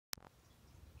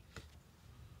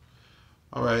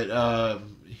All right,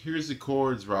 here's the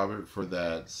chords, Robert, for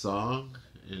that song,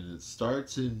 and it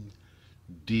starts in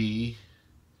D,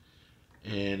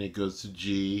 and it goes to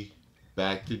G,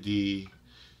 back to D,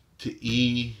 to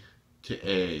E, to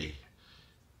A.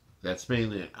 That's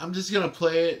mainly it. I'm just gonna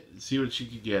play it, and see what you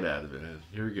can get out of it.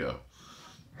 Here we go.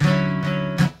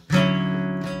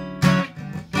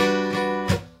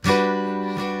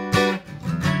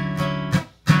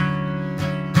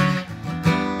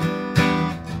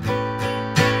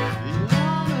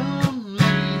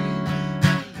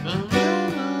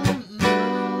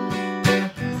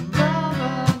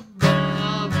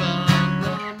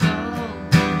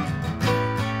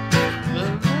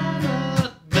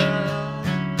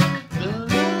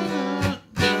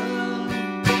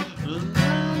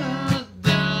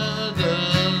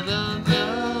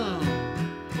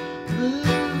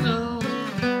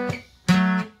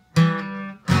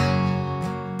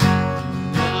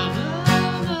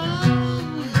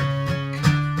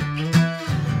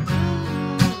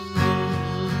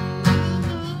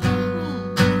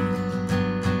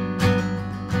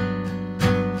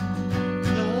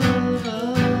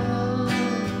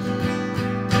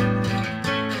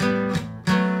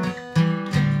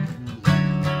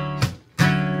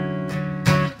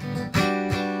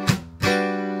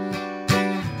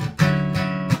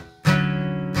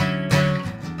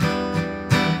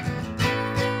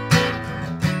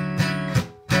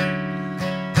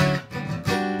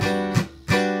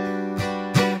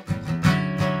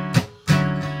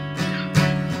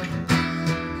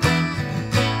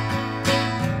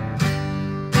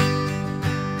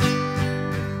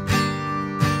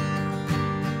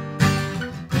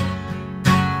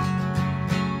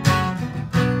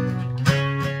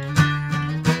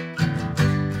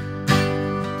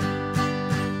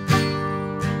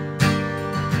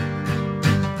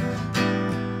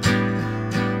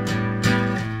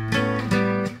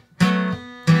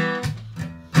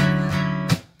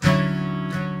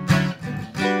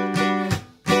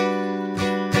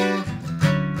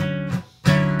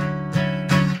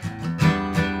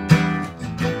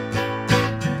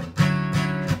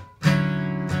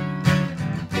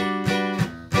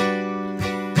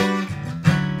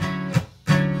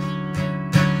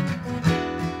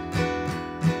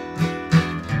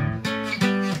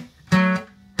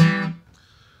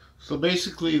 So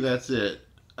basically, that's it.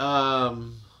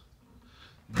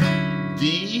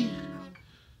 D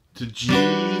to G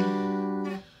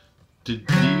to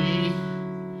D,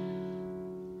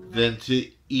 then to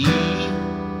E,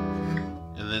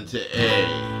 and then to A,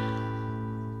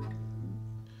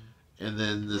 and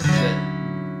then the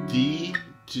set D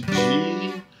to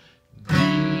G, D,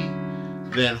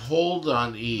 then hold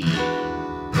on E.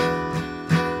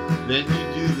 Then you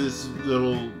do this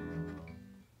little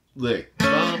lick.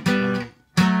 Bum,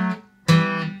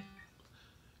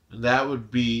 and that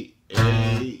would be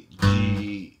A,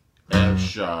 G, F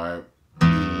sharp,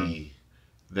 E,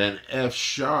 then F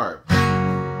sharp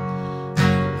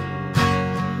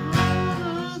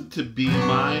to B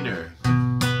minor.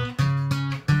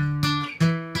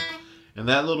 And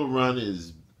that little run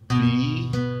is B,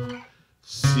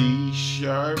 C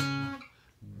sharp,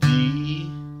 D,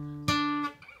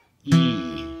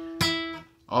 E.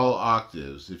 All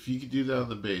octaves. If you could do that on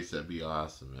the bass, that'd be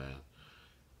awesome, man.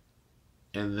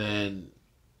 And then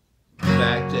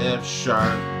back to F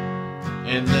sharp,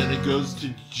 and then it goes to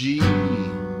G. You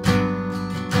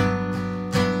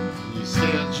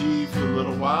stay on G for a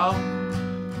little while,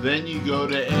 then you go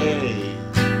to A,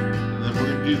 and then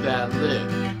we're gonna do that lick.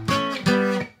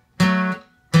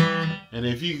 And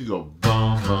if you could go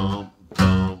bum bum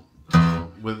bum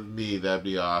bum with me, that'd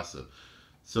be awesome.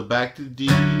 So back to D,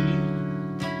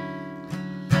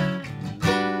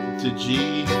 to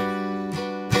G,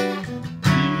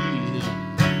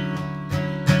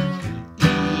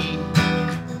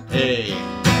 A,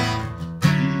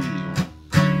 D,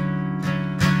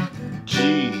 G,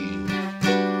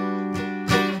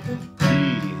 D, E,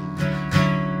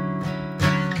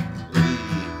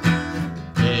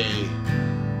 A.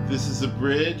 This is a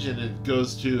bridge and it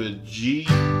goes to a G.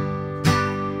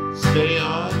 Stay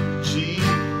on G,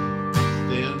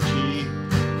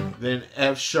 then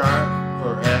F sharp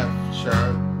or F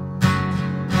sharp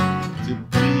to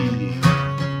B.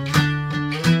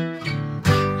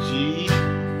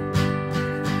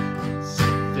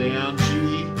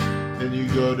 Then you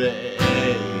go to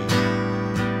A,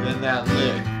 then that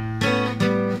lick.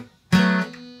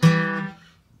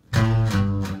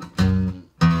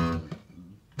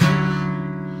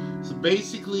 So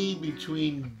basically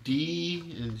between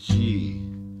D and G,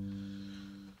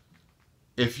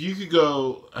 if you could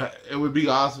go, it would be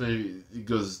awesome if it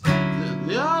goes,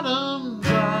 the autumn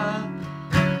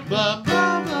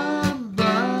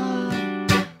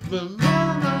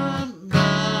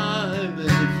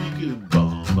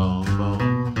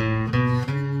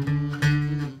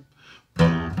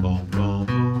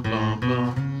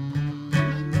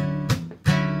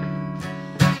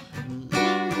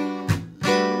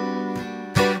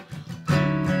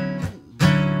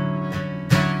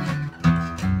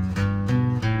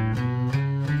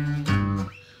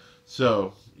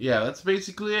So, yeah, that's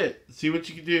basically it. See what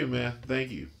you can do, man. Thank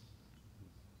you.